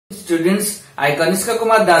Students, I Kaniska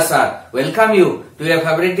Ku.Das welcome you to your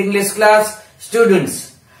favorite English class.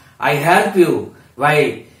 Students, I help you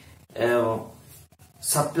by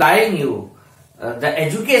supplying you the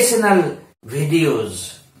educational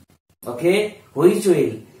videos, okay, which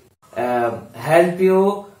will help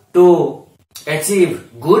you to achieve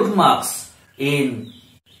good marks in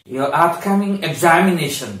your upcoming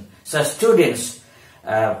examination. So students,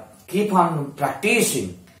 keep on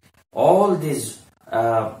practicing all these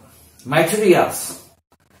materials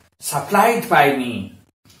supplied by me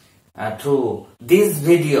through these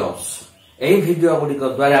videos. A video गुड़िक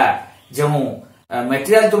द्वारा जो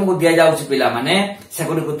material तुमको दिया जाउछि पिला माने से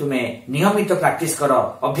गुड़िक तुमे नियमित practice करो,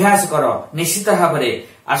 अभ्यास करो, निश्चित भाव में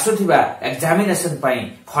आसुथिबा एग्जामिनेशन पई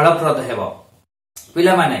फलप्रद हेबो।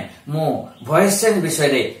 पिला माने मु वॉइस चेंज विषय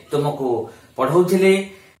रे तुमको पढौथिले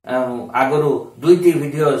आगरु दुईटी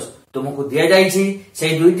वीडियोस तुमको दिया जाइछि। से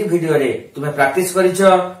दुईटी वीडियो रे तुमे प्रैक्टिस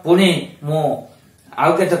करिछो, पुनी मु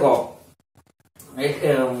आउ केतको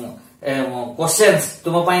क्वेश्चंस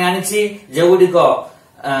तुम पई आनिछि जे गुडिक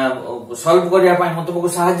सॉल्व करिया पई म तुमको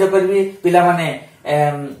सहायता करबी। पिला माने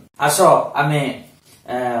आसो आमे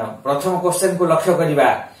प्रथम क्वेश्चन को लक्ष्य करिबा।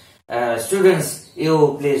 Students, you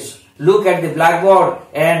please look at the blackboard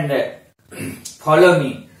and follow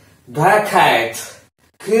me. The cat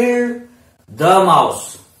killed the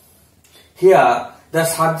mouse. Here the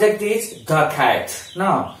subject is the cat,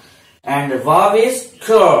 no, and the verb is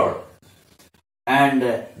killed, and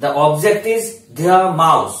the object is the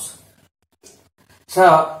mouse. So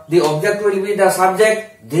the object will be the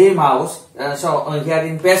subject, the mouse. So here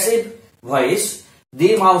in passive voice,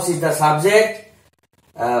 the mouse is the subject.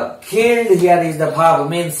 Killed here is the verb,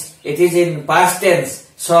 means it is in past tense.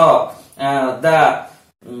 So the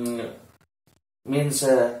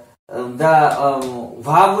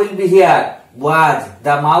verb will be here was.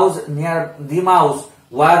 The mouse near the mouse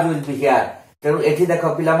was will be here. तेणु एठी देख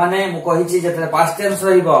पिला माने मु कहिछि जेते past tense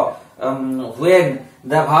रहिबो, when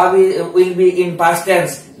the verb will be in past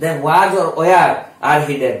tense, then was or where are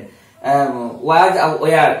hidden. was और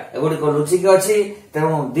where एगुडी को रुचि के अछि।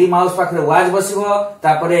 तेणु the mouse पाखरे was बसिबो,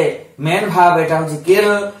 तापरे मेन verb एटा होछि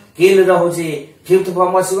kill, kill रहउछि fifth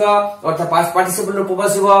form बसिबो, अर्थात past participle रूप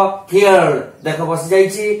बसिबो killed। देखो बसि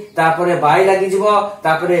जाइछि, तापरे by लागि जिवो,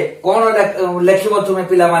 तापरे कोन लेखिबो तुमे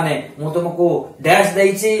पिला माने मु तुमको डैश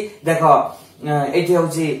देइछि। देखो एठी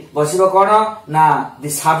होछि बसिबो कोन ना the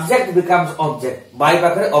subject becomes object, by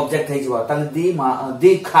पाखरे object हे जिवो, ताले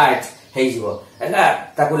the cat हे जिवो एला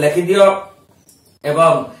ताको लेखि दियो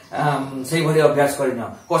एवं सही भली अभ्यास करिनो।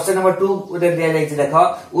 क्वेश्चन नंबर 2 उते दिया जाइछि। देखो,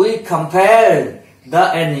 we compelled the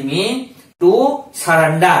enemy to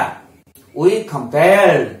surrender. We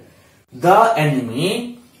compelled the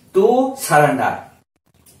enemy to surrender.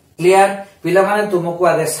 Clear? पिला माने तुमको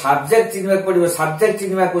आगे सब्जेक्ट चिन्हवा पड़िबो, सब्जेक्ट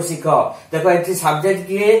चिन्हवा को सिखो। देखो एठी सब्जेक्ट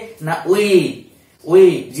किए ना we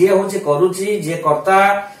जे होछि करूछि, जे कर्ता,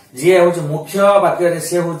 जे होछि मुख्य वाक्य रे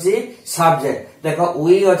से होछि सब्जेक्ट। देखो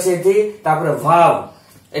we अछि एठी, तापर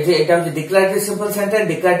verb एठी एटा होछि declarative simple sentence,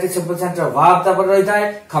 declarative simple sentence verb तापर रहिता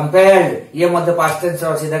है compelled, ये मध्य पास्ट टेंस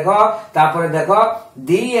अछि। देखो तापर देखो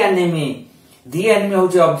the enemy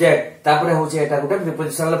होछि ऑब्जेक्ट, तापर होछि एटा गुटे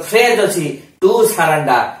प्रीपोजिशनल फ्रेज अछि टू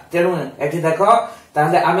सरेंडर। तेणु एठी देखो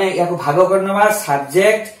ताहले आमे याको भाग करनबा,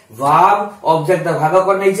 सब्जेक्ट वर्ब ऑब्जेक्ट द भाग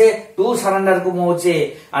करनै छे। टू सरेंडर को मु होछि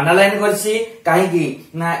अंडरलाइन करछि काहे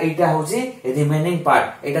कि ना एटा होछि रिमेनिंग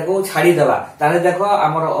पार्ट, एटा को छाडी देबा। ताहले देखो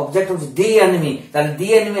हमर ऑब्जेक्ट होछि दी एनिमी, ताहले दी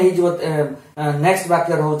एनिमी हे जो नेक्स्ट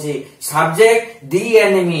वाक्य होछि सब्जेक्ट दी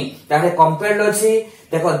एनिमी, ताहले कंपेयर्ड अछि।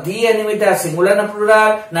 देखो दी एनिमी ता सिंगुलर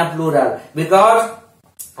ना प्लूरल बिकॉज़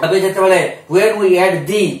अबे जेते बेले when we add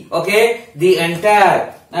the, okay, the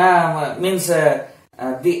entire means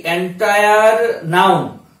the entire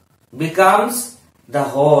noun becomes the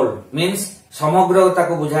whole, means समग्रता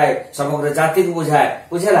को बुझाए, समग्र जाति को बुझाए,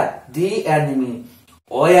 बुझेला। the enemy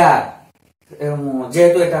where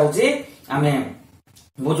जेहेतु एटा होछि आमे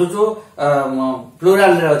बुझुछु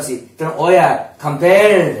प्लूरल रे अछि, त where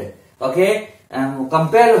compelled, okay,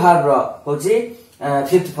 compelled verb होछि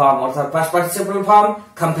fifth form अर्थात past participle form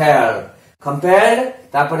compelled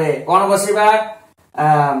तापरे कोन बसिबा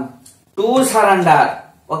to surrender,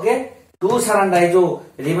 okay, to surrender जो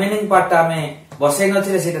रिमेनिंग पार्ट में बसै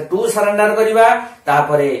नथिले सेटा to surrender करिबा,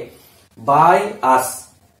 तापरे by us।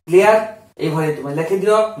 क्लियर? ए भले तुम लिखि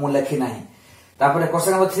दियो, मु लिखि नाही। तापरे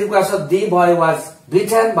क्वेश्चन नंबर 3 को आसो, the boy was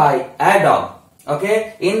beaten by a dog,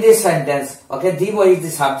 okay, in this sentence, okay, the boy is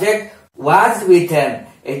the subject, was beaten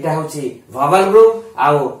एटा होछि verbal group,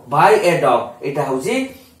 आउ by a dog एटा होछि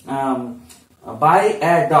by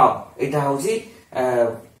a dog एटा होछि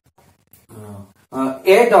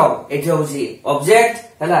ए डग एठी होची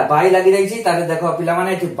ऑब्जेक्ट हला बाय लागि जाईची ताले देखो पिला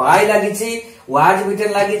माने एठी बाय लागिची वाज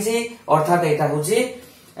बिटन लागिची अर्थात एटा होची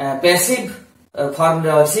पैसिव फॉर्म रे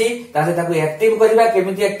अछि ताले ताको एक्टिव करबा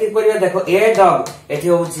केमिति एक्टिव करबा देखो ए डग एठी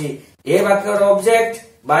होची ए वाक्य रो ऑब्जेक्ट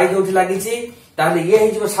बाय जोठी लागिची ताले ये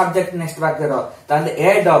हि जो सब्जेक्ट नेक्स्ट वाक्य रो ताले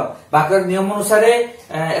ए डग वाक्य नियम अनुसार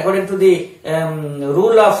according to the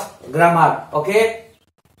rule of grammar okay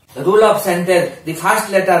rule of sentence the first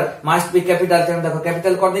letter must be capital तेन देखो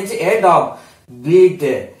कैपिटल कर देछि ए डग बीट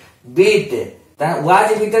बीट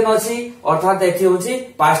वाज बिटन अछि अर्थात एठी होछि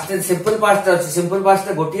पास्ट सिंपल पास्ट अछि सिंपल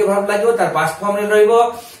पास्ट गोटिए भाव लागो तार पास्ट फॉर्म रे रहइबो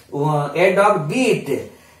ए डग बीट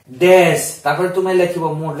डैश तापर तुमे लिखिबो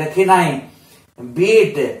मु लिखि नाही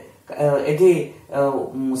बीट एठी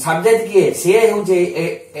सब्जेक्ट किए से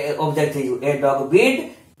होछि ऑब्जेक्ट हि ए डग बीट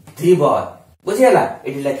द बॉय बुझियला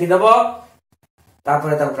एठी लिखि दबो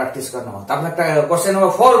तापर ता प्रैक्टिस करनो तापर question number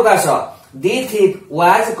 4 cos the thief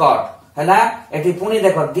was cot हला एठी पुनी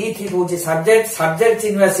देखो दी थीप होछि सब्जेक्ट सब्जेक्ट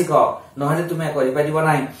चिन्ह सिखो नहले तुमे करि परिबो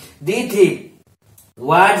नाही दी थीप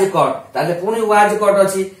वाज कॉट ताले पुनी वाज कॉट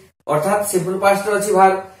अछि अर्थात सिंपल पास्ट अछि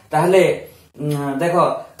भाग ताले देखो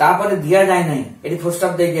तापर दिया जाय नाही एठी फुल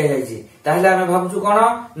स्टॉप दे दिया जायछि ताले हमें भाबुछु कोन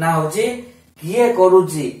ना होछि किए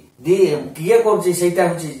करूछि किए करूछि सेटा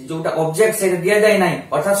होछि जोटा ऑब्जेक्ट से दिया जाय नाही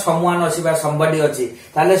अर्थात समवन अछि बा समबडी अछि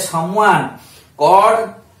ताले समवन कॉट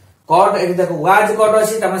कॉट एठी देखो वाज कॉट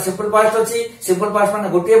अछि तमे सिंपल पास्ट अछि सिंपल पास्ट माने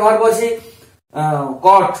गोटिए वर्ब अछि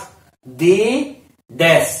कॉट दी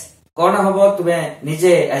डैश कोन हबो तुमे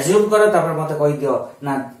निजे अज्यूम करो तापर मते कहि दियो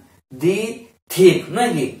ना दी थीप नै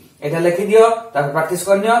कि एटा लिखि दियो तापर प्रैक्टिस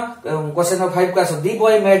करनियो क्वेश्चन नंबर 5 का दी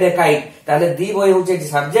बॉय मेड ए काइट ताले दी बॉय होचे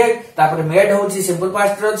सब्जेक्ट तापर मेड होची सिंपल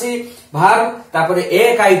पास्ट अछि वर्ब तापर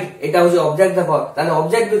ए काइट एटा होची ऑब्जेक्ट देखो ताले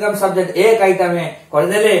ऑब्जेक्ट बिकम सब्जेक्ट ए काइट हमें कर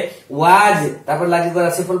देले वाज तापर लागि गला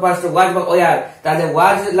सिंपल पास्ट वाज ओ यार ताले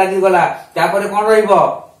वाज लागि गला तापर कोन रहइबो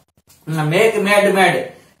मेक मेड मेड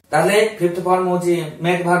ताले फिफ्थ फॉर्म होची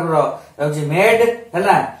मेक वर्ब रो होची मेड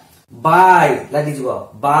हला बाय लागि जबो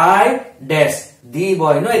by dash the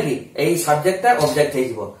boy no एठी एई सब्जेक्ट ता ऑब्जेक्ट हे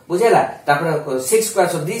जबो बुझेला तापर 6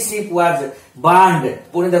 class the ship was bond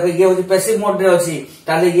पुनी देखो ये होची पैसिव मोड रे अछि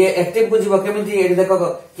ताले ये एक्टिव को जबो केमिति एठी देखो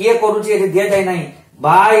किए करूची एठी दिया जाय नाही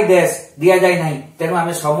बाय डैश दिया जाय नाही तेनु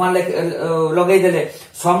हमें समवन लगै देले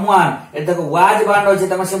समवन एठी देखो वाज बांड अछि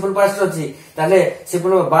तमा सिंपल पास्ट अछि ताले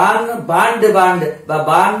सिंपल बांड बांड बांड बा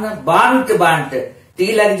बांड बांट बांट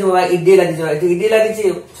टी लागि जो इडी लागि जो एठी इडी लागि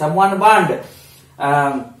छि समवन बांड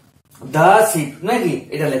द शिप नहीं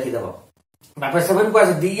एटा लिखि दबो बापर 7 को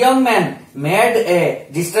the young man made a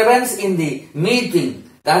disturbance in the meeting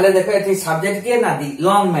ताले देखो एठी सब्जेक्ट के ना द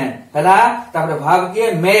यंग मैन हला तापर भाग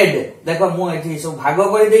के मेड देखो मु एठी सब भाग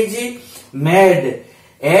करि देछि made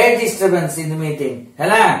a disturbance in the meeting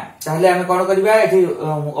हला ताले हम कोन करबा एठी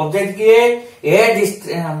ऑब्जेक्ट के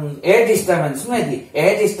ए डिस्टर्बेंस नहीं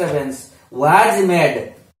ए डिस्टर्बेंस वाज मेड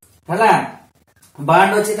हला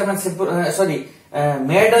बांड अछि तमन सॉरी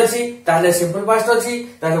मेड अछि ताले सिंपल पास्ट अछि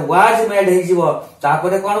ताले वाज मेड हे जिवो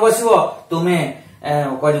तापरे कोन बसिबो तुमे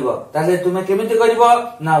करिवो ताले तुमे केमिति करिवो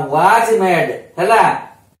ना वाज मेड हला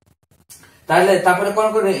ताले तापरे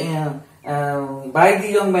कोन करे by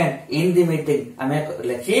the young man in the meeting हमें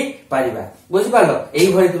लिखि परिबा बुझि पालो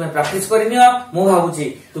एई भरि तुमे प्रैक्टिस करिनियो मु भाबुची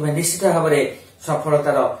तुमे निश्चित भाबरे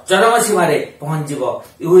सफलतार चरम सीमा रे पहुंच जिवो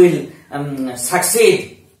you will succeed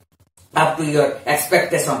up to your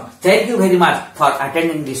expectation. Thank you very much for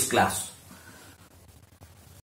attending this class.